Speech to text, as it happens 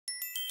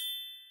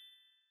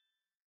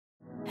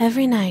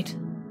Every night,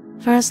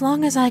 for as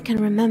long as I can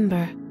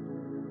remember,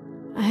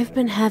 I've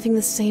been having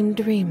the same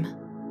dream.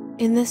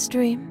 In this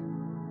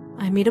dream,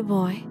 I meet a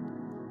boy,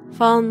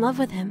 fall in love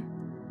with him,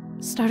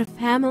 start a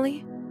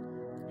family,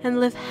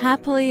 and live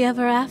happily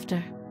ever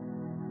after.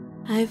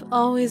 I've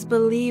always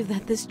believed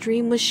that this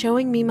dream was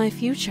showing me my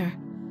future,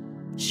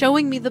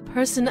 showing me the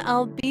person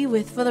I'll be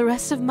with for the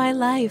rest of my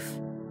life.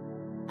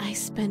 I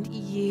spent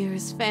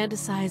years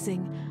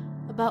fantasizing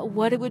about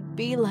what it would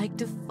be like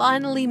to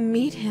finally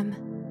meet him.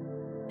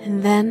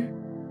 And then,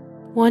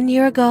 1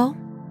 year ago,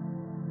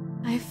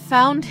 I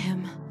found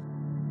him.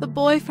 The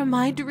boy from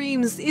my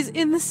dreams is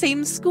in the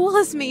same school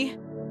as me.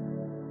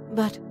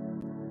 But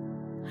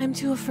I'm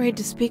too afraid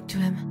to speak to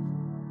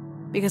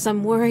him, because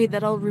I'm worried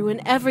that I'll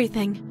ruin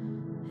everything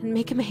and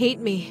make him hate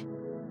me.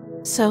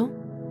 So,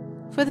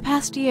 for the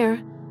past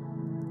year,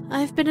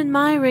 I've been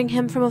admiring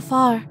him from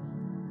afar,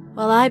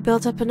 while I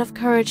built up enough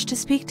courage to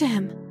speak to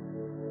him.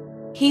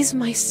 He's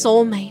my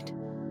soulmate,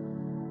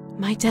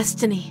 my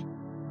destiny.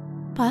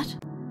 But,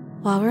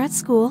 while we're at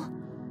school,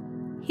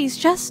 he's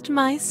just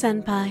my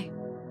senpai.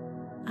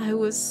 I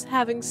was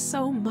having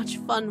so much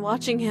fun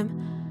watching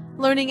him,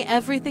 learning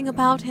everything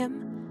about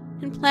him,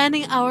 and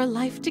planning our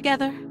life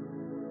together.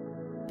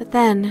 But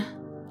then,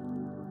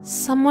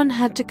 someone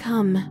had to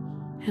come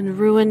and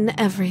ruin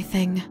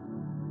everything.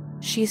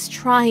 She's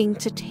trying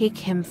to take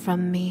him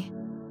from me,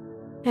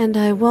 and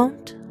I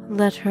won't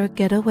let her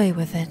get away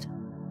with it.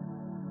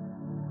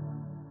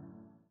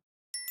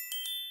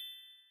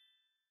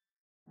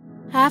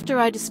 After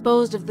I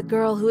disposed of the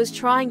girl who was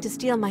trying to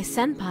steal my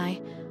senpai,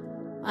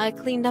 I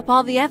cleaned up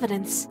all the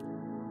evidence.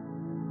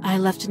 I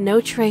left no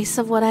trace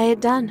of what I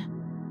had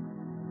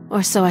done.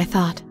 Or so I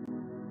thought.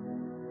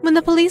 When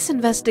the police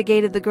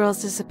investigated the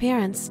girl's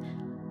disappearance,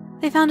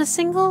 they found a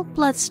single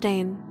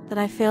bloodstain that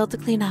I failed to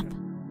clean up.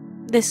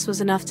 This was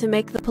enough to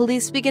make the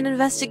police begin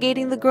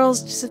investigating the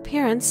girl's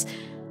disappearance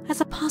as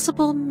a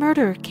possible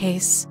murder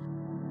case.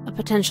 A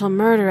potential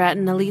murder at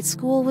an elite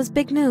school was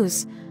big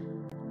news.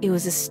 It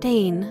was a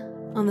stain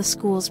on the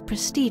school's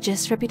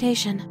prestigious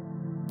reputation.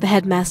 The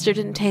headmaster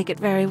didn't take it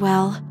very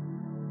well.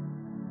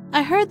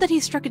 I heard that he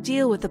struck a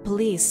deal with the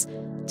police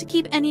to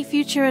keep any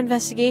future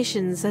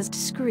investigations as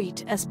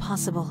discreet as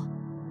possible.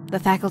 The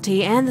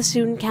faculty and the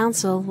student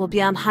council will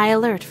be on high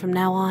alert from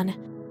now on.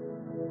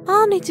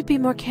 I'll need to be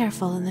more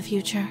careful in the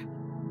future.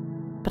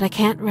 But I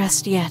can't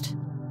rest yet.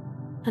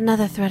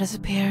 Another threat has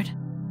appeared.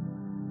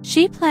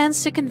 She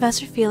plans to confess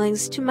her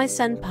feelings to my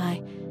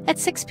senpai at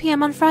 6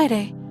 p.m. on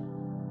Friday.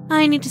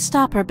 I need to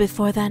stop her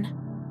before then.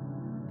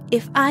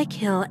 If I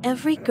kill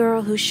every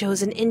girl who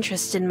shows an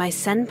interest in my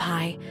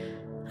senpai,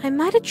 I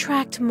might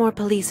attract more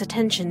police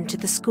attention to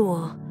the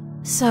school.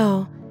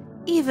 So,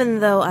 even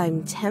though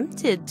I'm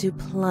tempted to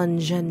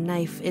plunge a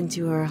knife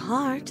into her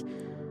heart,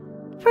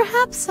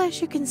 perhaps I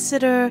should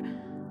consider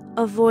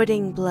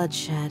avoiding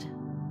bloodshed.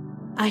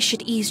 I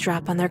should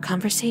eavesdrop on their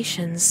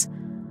conversations.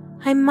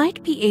 I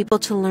might be able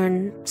to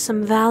learn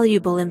some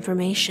valuable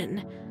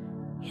information.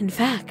 In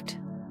fact,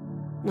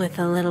 with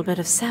a little bit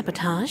of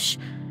sabotage,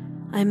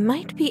 I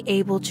might be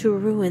able to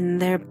ruin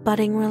their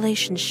budding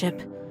relationship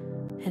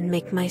and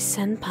make my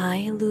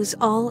senpai lose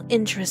all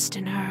interest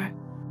in her.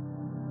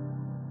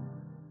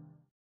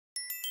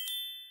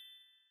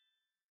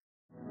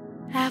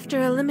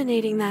 After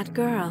eliminating that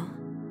girl,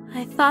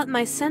 I thought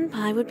my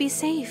senpai would be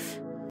safe.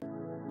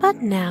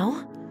 But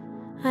now,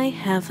 I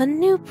have a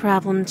new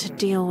problem to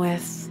deal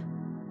with.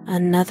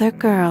 Another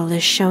girl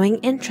is showing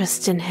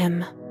interest in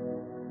him.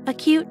 A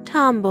cute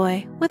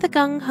tomboy with a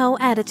gung-ho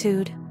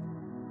attitude.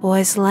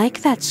 Boys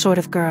like that sort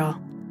of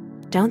girl,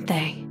 don't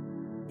they?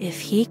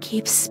 If he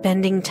keeps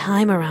spending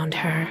time around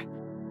her,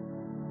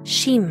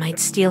 she might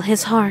steal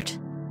his heart.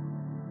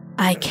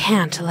 I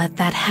can't let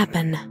that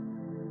happen.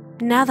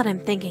 Now that I'm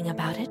thinking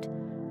about it,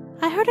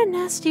 I heard a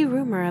nasty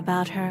rumor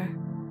about her.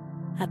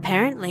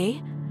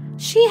 Apparently,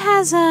 she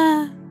has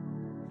a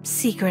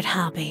secret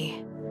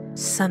hobby.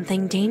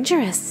 Something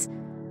dangerous.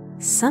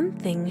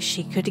 Something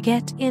she could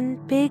get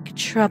in big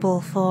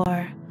trouble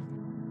for.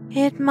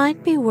 It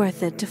might be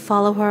worth it to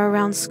follow her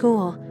around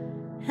school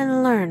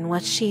and learn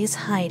what she's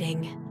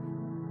hiding.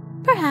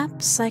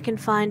 Perhaps I can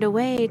find a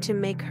way to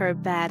make her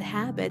bad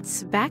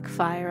habits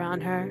backfire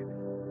on her.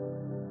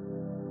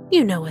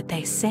 You know what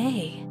they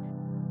say.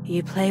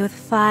 You play with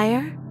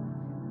fire,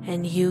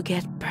 and you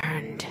get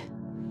burned.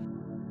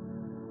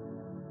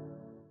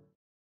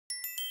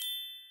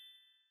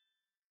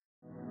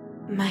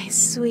 My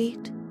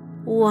sweet,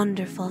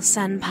 wonderful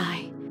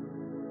senpai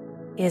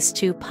is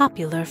too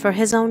popular for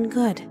his own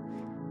good.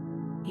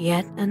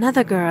 Yet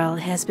another girl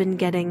has been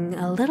getting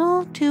a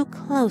little too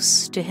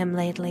close to him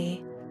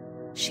lately.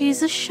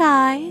 She's a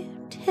shy,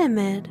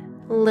 timid,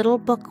 little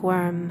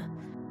bookworm.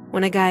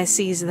 When a guy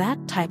sees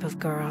that type of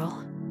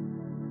girl,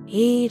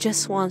 he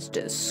just wants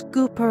to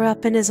scoop her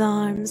up in his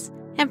arms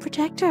and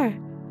protect her,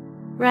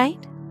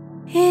 right?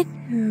 It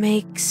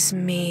makes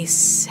me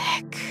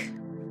sick.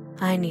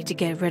 I need to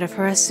get rid of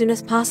her as soon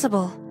as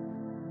possible.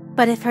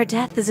 But if her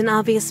death is an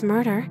obvious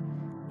murder,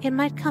 it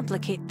might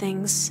complicate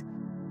things.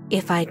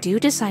 If I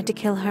do decide to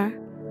kill her,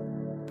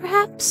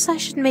 Perhaps I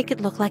should make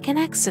it look like an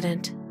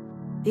accident.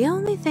 The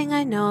only thing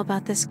I know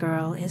about this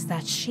girl is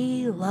that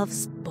she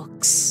loves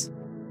books.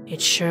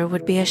 It sure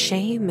would be a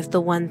shame if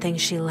the one thing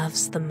she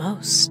loves the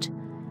most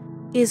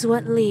is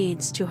what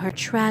leads to her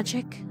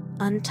tragic,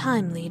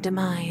 untimely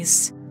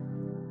demise.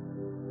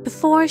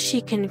 Before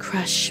she can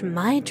crush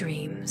my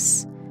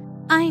dreams,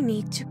 I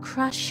need to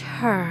crush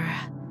her.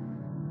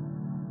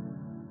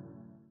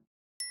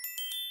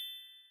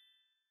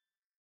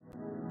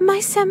 My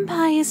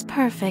senpai is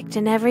perfect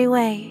in every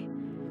way.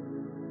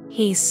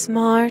 He's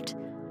smart,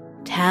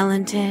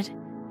 talented,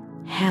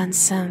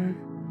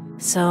 handsome,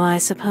 so I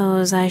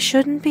suppose I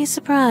shouldn't be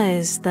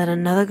surprised that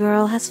another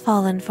girl has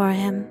fallen for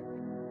him.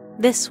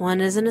 This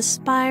one is an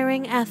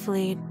aspiring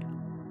athlete.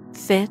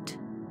 Fit,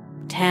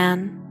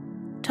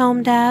 tan,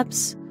 tome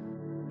dabs.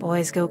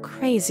 Boys go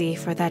crazy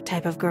for that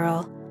type of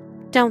girl,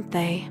 don't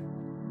they?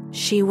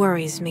 She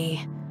worries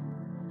me.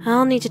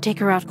 I'll need to take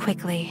her out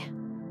quickly.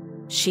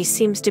 She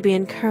seems to be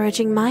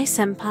encouraging my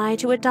senpai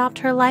to adopt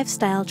her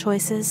lifestyle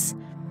choices.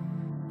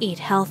 Eat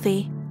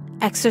healthy,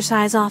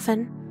 exercise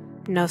often,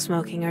 no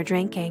smoking or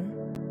drinking.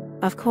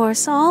 Of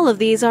course, all of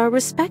these are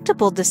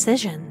respectable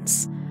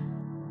decisions.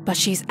 But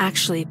she's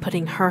actually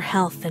putting her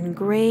health in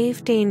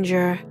grave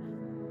danger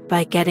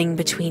by getting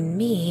between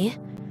me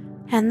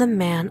and the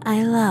man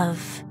I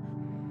love.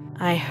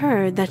 I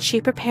heard that she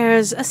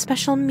prepares a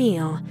special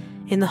meal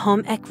in the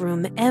home ec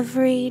room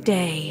every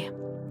day.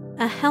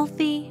 A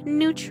healthy,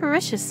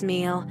 nutritious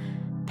meal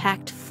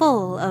packed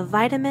full of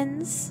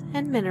vitamins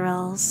and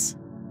minerals.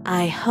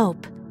 I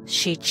hope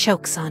she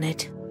chokes on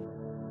it.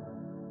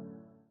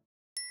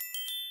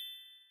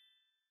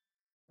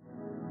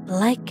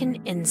 Like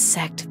an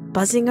insect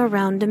buzzing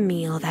around a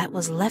meal that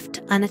was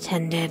left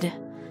unattended,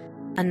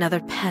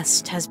 another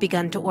pest has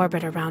begun to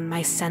orbit around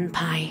my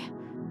senpai.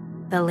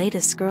 The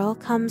latest girl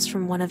comes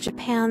from one of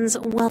Japan's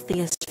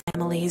wealthiest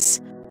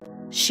families.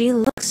 She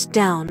looks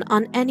down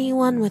on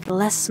anyone with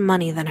less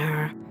money than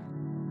her.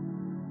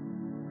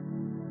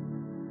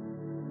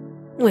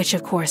 Which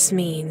of course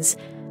means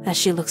that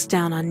she looks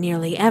down on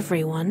nearly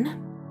everyone.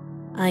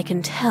 I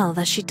can tell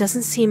that she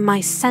doesn't see my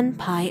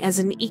senpai as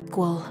an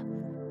equal.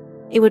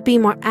 It would be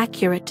more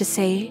accurate to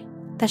say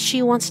that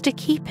she wants to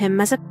keep him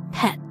as a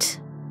pet.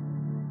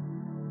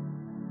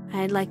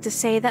 I'd like to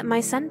say that my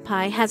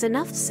senpai has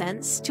enough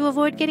sense to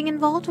avoid getting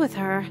involved with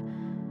her,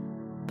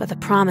 but the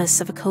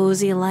promise of a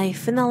cozy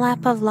life in the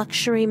lap of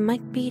luxury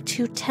might be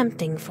too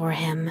tempting for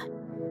him.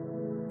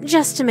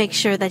 Just to make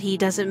sure that he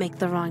doesn't make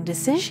the wrong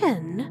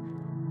decision,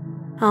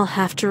 I'll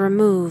have to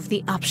remove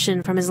the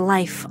option from his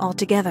life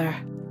altogether.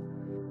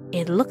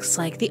 It looks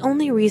like the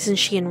only reason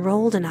she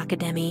enrolled in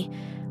academy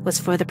was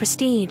for the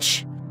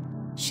prestige.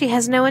 She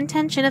has no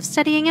intention of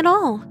studying at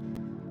all.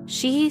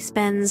 She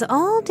spends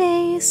all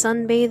day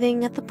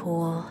sunbathing at the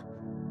pool.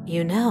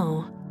 You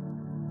know,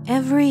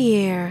 every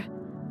year,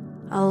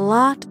 a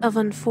lot of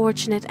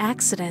unfortunate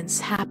accidents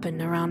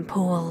happen around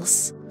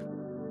pools.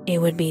 It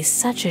would be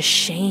such a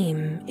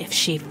shame if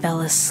she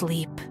fell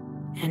asleep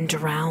and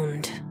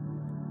drowned.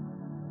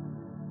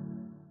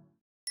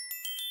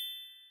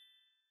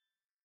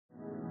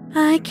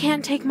 I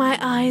can't take my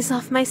eyes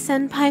off my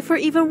senpai for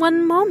even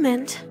one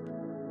moment,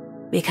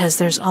 because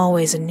there's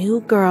always a new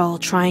girl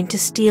trying to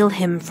steal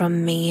him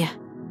from me.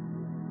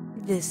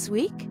 This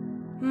week,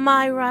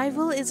 my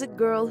rival is a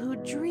girl who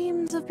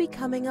dreams of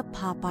becoming a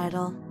pop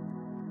idol.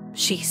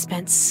 She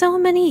spent so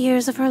many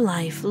years of her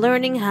life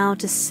learning how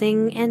to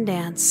sing and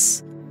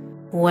dance.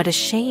 What a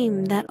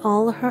shame that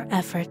all her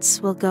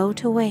efforts will go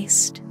to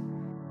waste.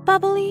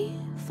 Bubbly,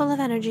 full of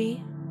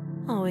energy,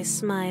 always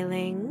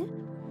smiling.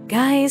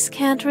 Guys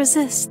can't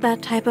resist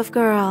that type of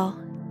girl,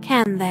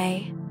 can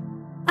they?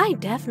 I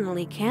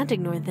definitely can't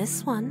ignore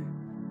this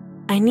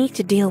one. I need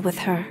to deal with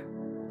her,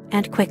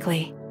 and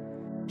quickly.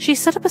 She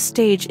set up a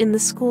stage in the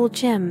school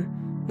gym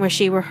where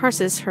she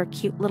rehearses her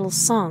cute little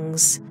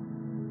songs.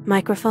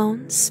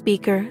 Microphones,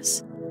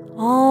 speakers,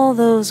 all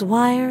those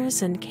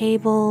wires and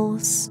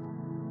cables.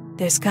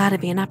 There's gotta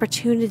be an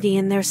opportunity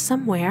in there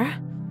somewhere.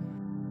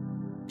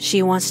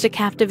 She wants to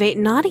captivate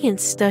an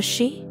audience, does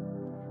she?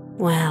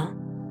 Well,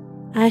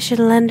 I should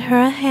lend her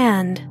a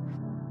hand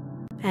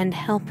and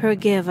help her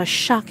give a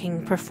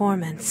shocking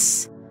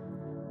performance.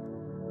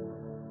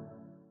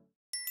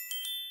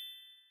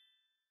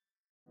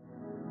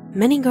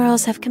 Many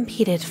girls have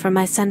competed for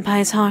my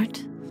senpai's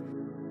heart.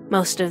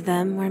 Most of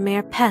them were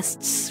mere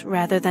pests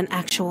rather than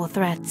actual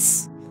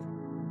threats.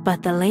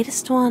 But the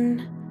latest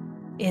one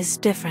is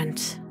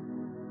different.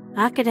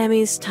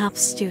 Academy's top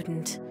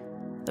student,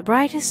 the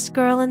brightest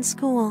girl in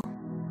school.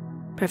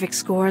 Perfect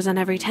scores on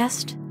every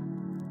test,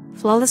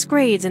 flawless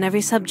grades in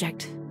every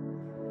subject.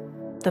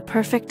 The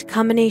perfect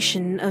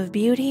combination of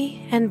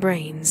beauty and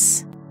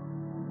brains.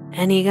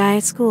 Any guy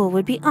at school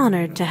would be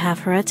honored to have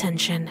her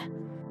attention.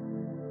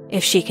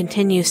 If she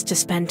continues to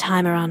spend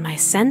time around my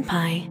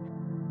senpai,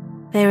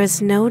 there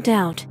is no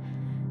doubt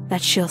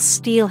that she'll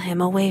steal him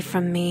away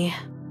from me.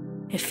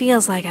 It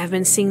feels like I've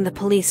been seeing the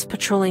police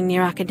patrolling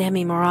near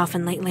Academy more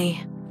often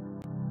lately.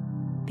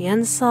 The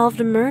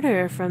unsolved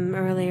murder from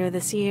earlier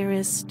this year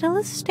is still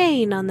a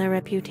stain on their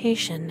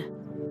reputation.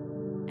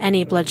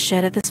 Any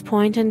bloodshed at this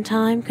point in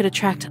time could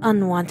attract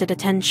unwanted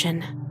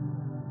attention.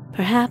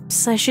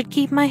 Perhaps I should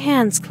keep my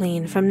hands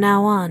clean from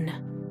now on.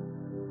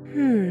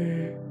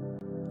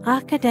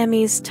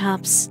 Academy's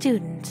top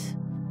student.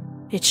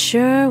 It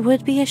sure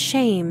would be a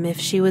shame if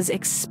she was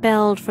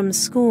expelled from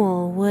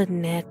school,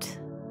 wouldn't it?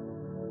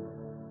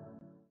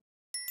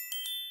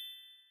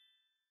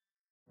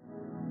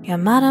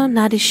 Yamato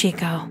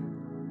Nadeshiko.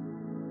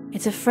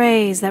 It's a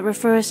phrase that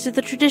refers to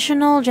the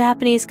traditional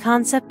Japanese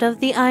concept of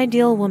the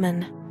ideal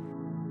woman.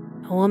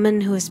 A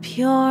woman who is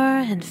pure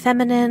and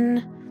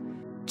feminine,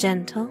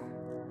 gentle,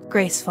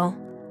 graceful,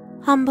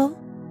 humble,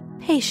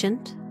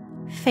 patient,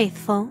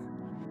 faithful,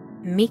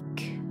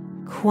 meek,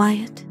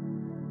 quiet,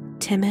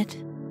 timid,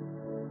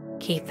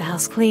 keep the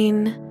house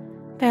clean,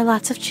 bear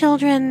lots of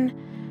children,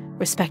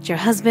 respect your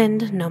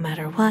husband no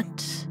matter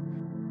what,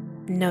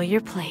 know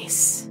your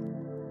place.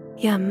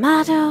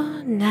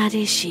 Yamato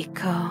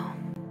Nadeshiko.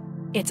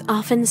 It's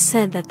often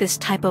said that this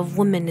type of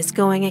woman is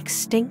going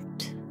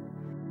extinct,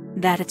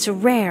 that it's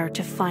rare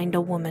to find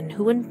a woman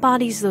who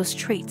embodies those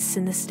traits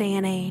in this day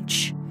and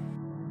age.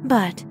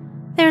 But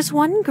there's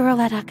one girl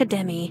at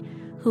Academy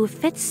who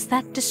fits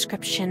that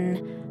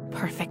description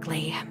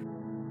perfectly.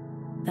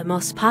 The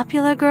most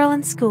popular girl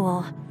in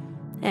school.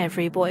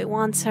 Every boy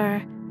wants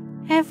her.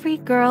 Every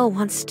girl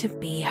wants to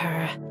be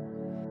her.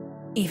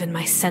 Even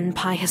my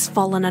senpai has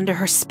fallen under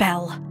her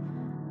spell.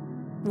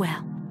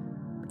 Well,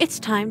 it's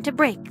time to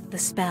break the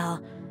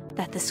spell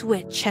that this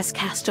witch has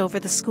cast over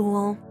the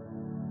school.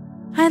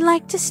 I'd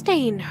like to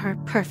stain her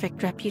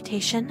perfect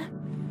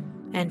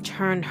reputation and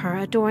turn her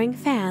adoring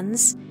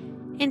fans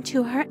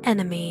into her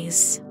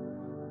enemies.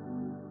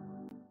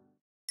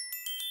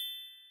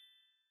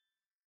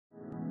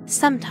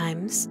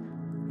 Sometimes,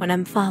 when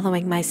I'm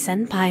following my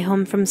senpai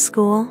home from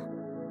school,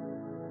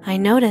 I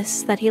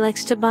notice that he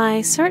likes to buy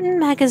certain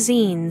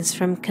magazines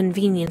from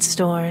convenience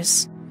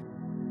stores.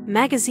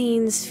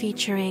 Magazines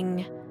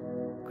featuring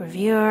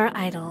gravure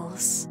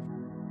idols,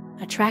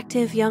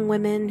 attractive young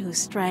women who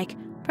strike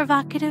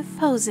provocative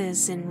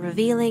poses in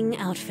revealing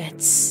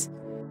outfits.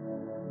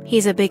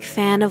 He's a big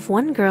fan of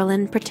one girl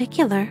in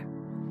particular.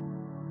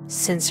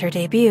 Since her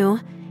debut,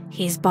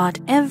 he's bought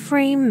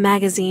every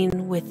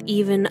magazine with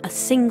even a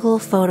single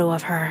photo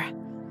of her.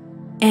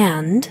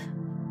 And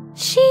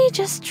she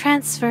just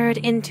transferred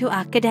into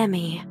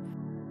Academy.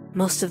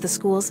 Most of the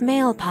school's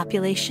male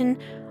population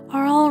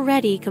are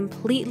already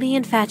completely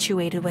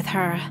infatuated with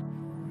her.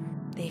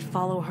 They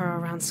follow her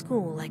around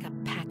school like a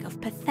pack of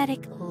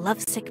pathetic,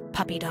 lovesick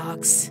puppy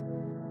dogs.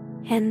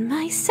 And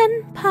my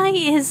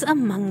senpai is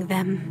among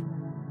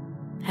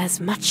them.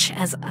 As much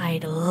as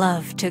I'd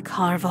love to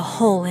carve a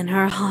hole in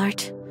her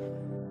heart,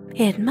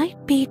 it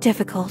might be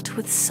difficult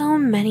with so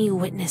many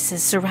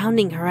witnesses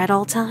surrounding her at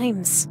all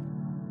times.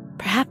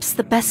 Perhaps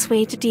the best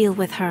way to deal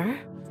with her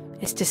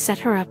is to set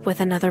her up with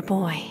another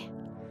boy.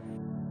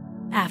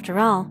 After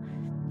all,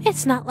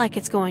 it's not like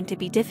it's going to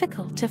be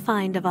difficult to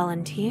find a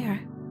volunteer.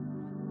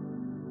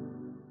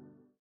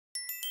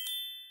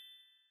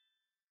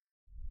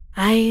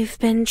 I've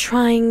been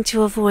trying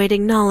to avoid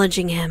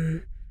acknowledging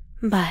him,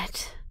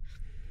 but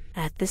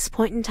at this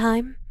point in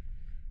time,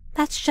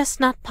 that's just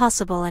not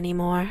possible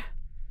anymore.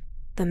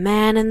 The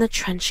man in the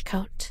trench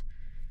coat,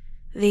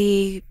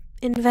 the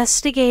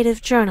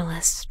investigative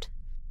journalist,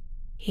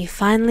 he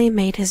finally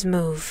made his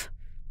move.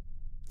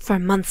 For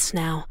months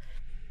now,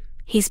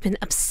 he's been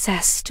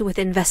obsessed with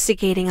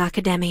investigating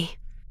Academy.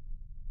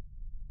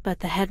 But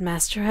the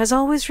headmaster has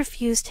always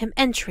refused him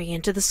entry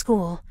into the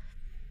school.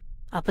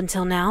 Up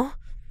until now,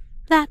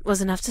 that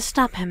was enough to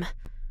stop him.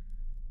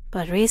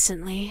 But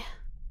recently,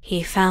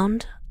 he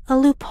found a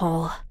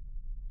loophole.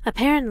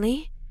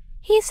 Apparently,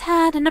 he's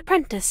had an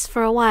apprentice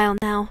for a while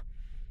now.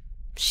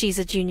 She's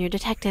a junior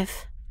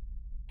detective,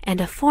 and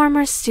a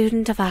former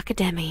student of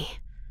Academy.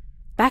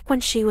 Back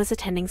when she was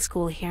attending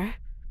school here,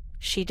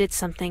 she did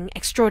something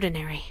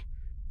extraordinary.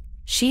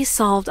 She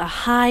solved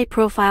a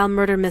high-profile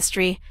murder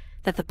mystery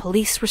that the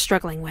police were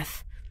struggling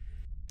with.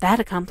 That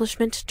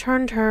accomplishment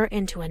turned her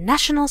into a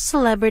national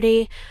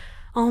celebrity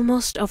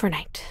almost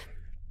overnight.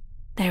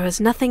 There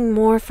was nothing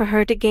more for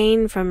her to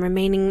gain from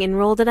remaining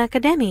enrolled in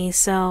Academy,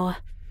 so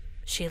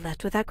she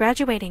left without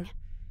graduating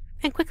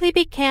and quickly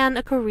began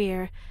a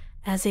career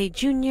as a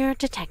junior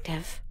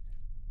detective.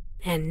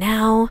 And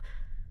now,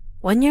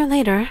 1 year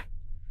later,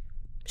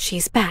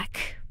 she's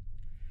back.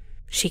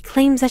 She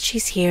claims that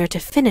she's here to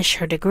finish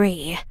her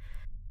degree,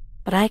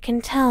 but I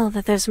can tell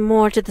that there's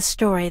more to the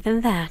story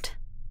than that.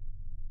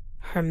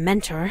 Her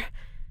mentor,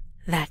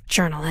 that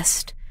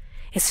journalist,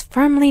 is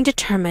firmly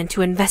determined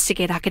to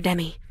investigate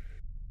Academy.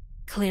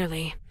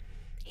 Clearly,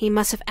 he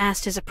must have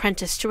asked his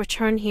apprentice to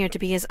return here to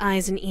be his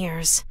eyes and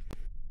ears.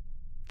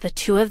 The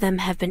two of them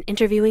have been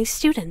interviewing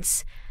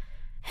students,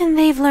 and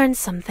they've learned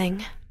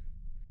something.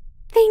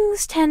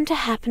 Things tend to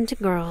happen to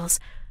girls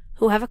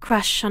who have a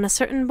crush on a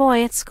certain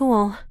boy at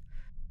school.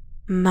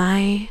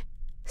 My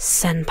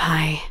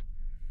senpai.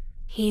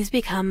 He's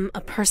become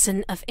a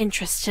person of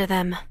interest to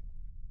them.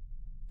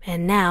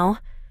 And now,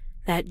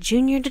 that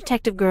junior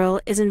detective girl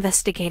is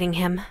investigating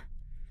him.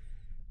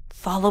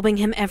 Following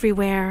him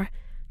everywhere,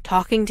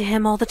 talking to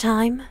him all the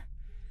time.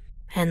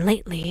 And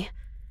lately,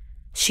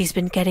 she's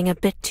been getting a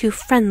bit too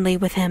friendly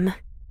with him.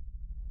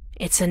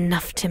 It's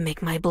enough to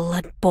make my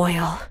blood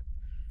boil.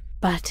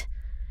 But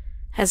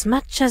as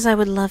much as I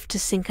would love to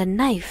sink a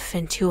knife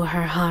into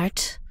her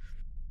heart,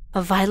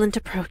 a violent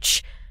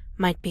approach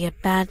might be a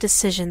bad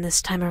decision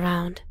this time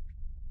around.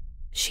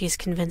 She's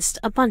convinced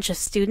a bunch of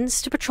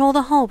students to patrol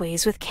the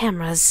hallways with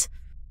cameras.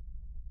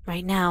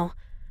 Right now,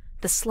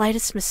 the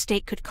slightest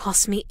mistake could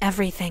cost me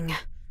everything.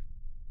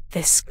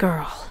 This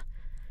girl.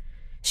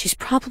 She's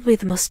probably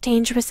the most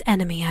dangerous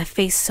enemy I've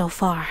faced so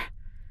far.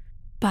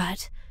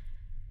 But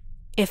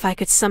if I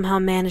could somehow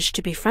manage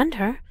to befriend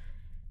her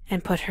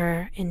and put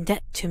her in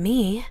debt to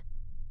me,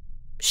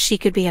 she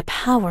could be a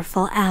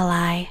powerful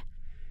ally.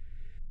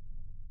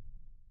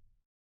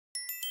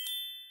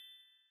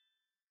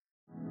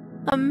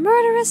 A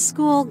murderous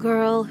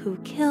schoolgirl who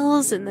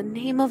kills in the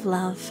name of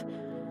love.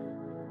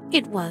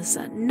 It was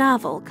a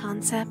novel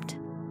concept.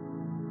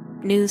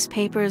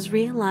 Newspapers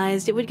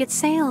realized it would get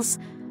sales.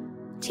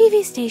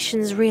 TV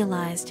stations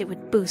realized it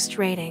would boost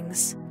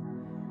ratings.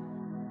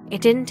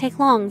 It didn't take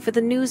long for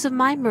the news of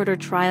my murder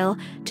trial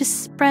to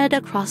spread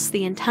across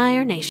the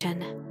entire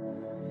nation.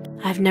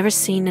 I've never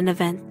seen an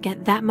event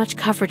get that much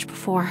coverage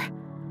before.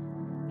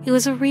 It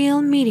was a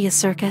real media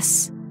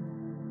circus.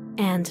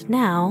 And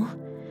now,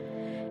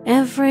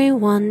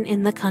 everyone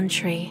in the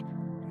country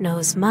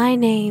knows my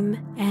name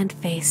and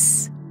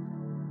face.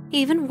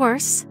 Even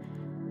worse,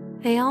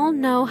 they all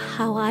know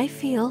how I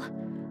feel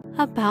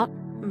about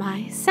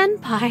my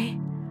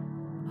senpai.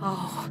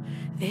 Oh,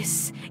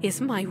 this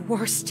is my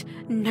worst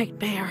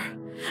nightmare.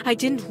 I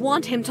didn't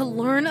want him to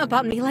learn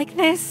about me like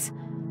this.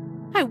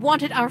 I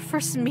wanted our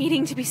first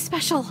meeting to be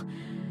special.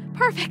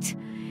 Perfect.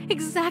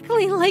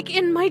 Exactly like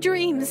in my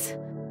dreams.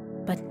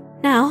 But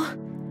now,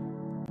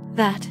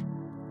 that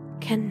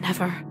can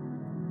never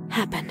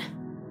happen.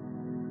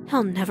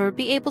 He'll never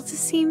be able to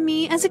see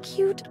me as a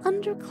cute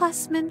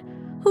underclassman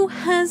who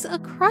has a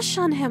crush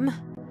on him.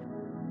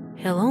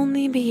 He'll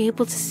only be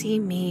able to see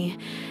me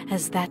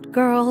as that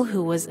girl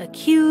who was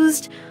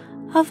accused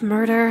of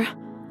murder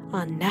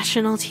on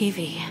national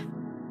TV.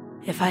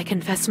 If I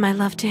confess my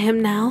love to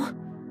him now,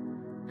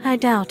 I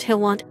doubt he'll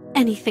want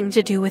anything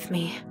to do with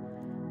me.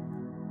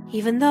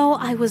 Even though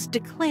I was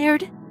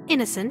declared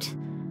innocent,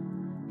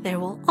 there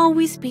will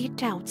always be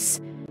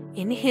doubts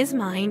in his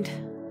mind.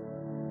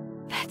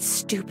 That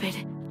stupid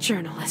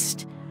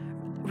journalist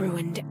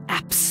ruined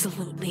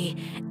absolutely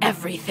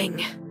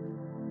everything.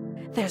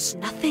 There's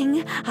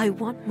nothing I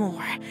want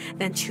more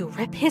than to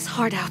rip his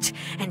heart out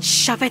and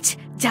shove it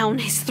down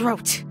his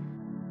throat.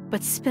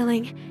 But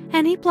spilling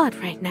any blood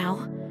right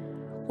now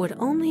would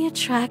only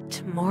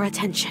attract more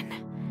attention.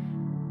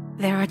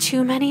 There are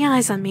too many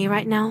eyes on me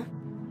right now.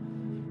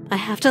 I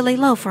have to lay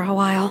low for a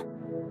while.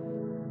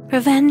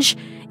 Revenge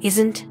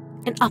isn't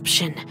an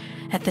option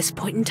at this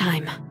point in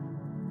time.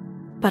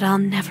 But I'll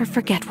never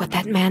forget what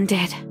that man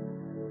did.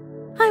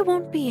 I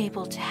won't be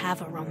able to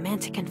have a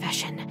romantic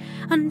confession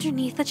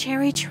underneath a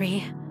cherry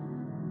tree.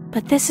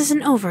 But this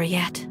isn't over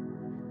yet.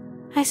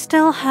 I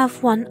still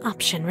have one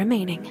option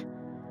remaining.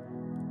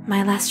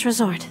 My last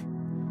resort.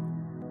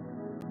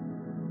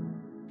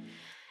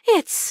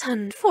 It's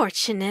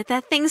unfortunate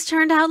that things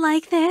turned out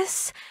like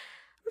this,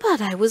 but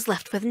I was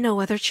left with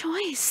no other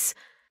choice.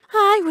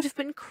 I would have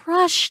been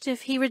crushed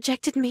if he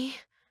rejected me.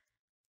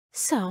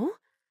 So,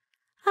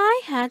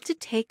 I had to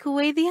take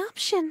away the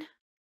option.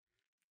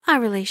 Our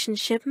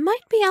relationship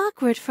might be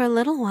awkward for a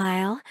little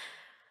while,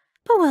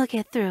 but we'll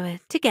get through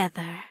it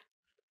together.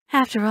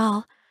 After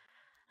all,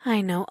 I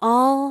know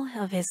all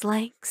of his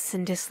likes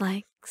and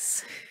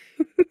dislikes.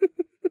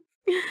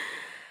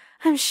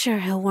 I'm sure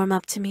he'll warm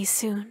up to me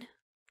soon.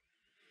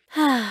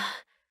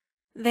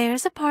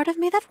 There's a part of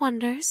me that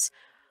wonders,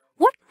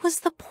 what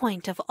was the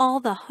point of all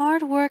the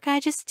hard work I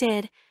just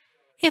did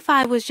if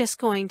I was just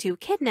going to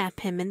kidnap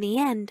him in the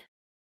end?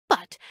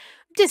 But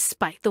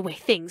despite the way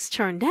things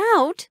turned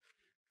out,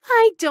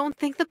 I don't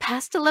think the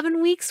past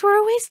 11 weeks were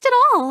a waste at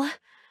all.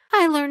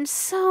 I learned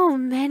so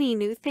many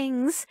new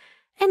things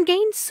and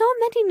gained so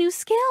many new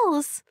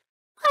skills.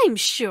 I'm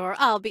sure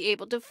I'll be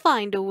able to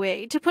find a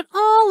way to put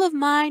all of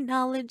my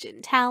knowledge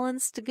and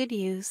talents to good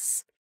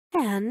use.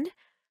 And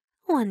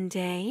one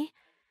day,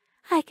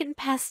 I can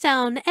pass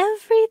down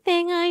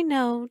everything I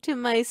know to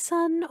my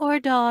son or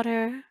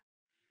daughter.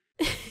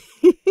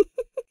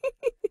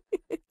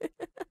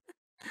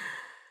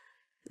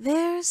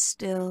 There's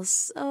still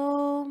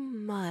so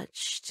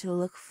much to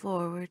look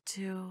forward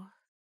to.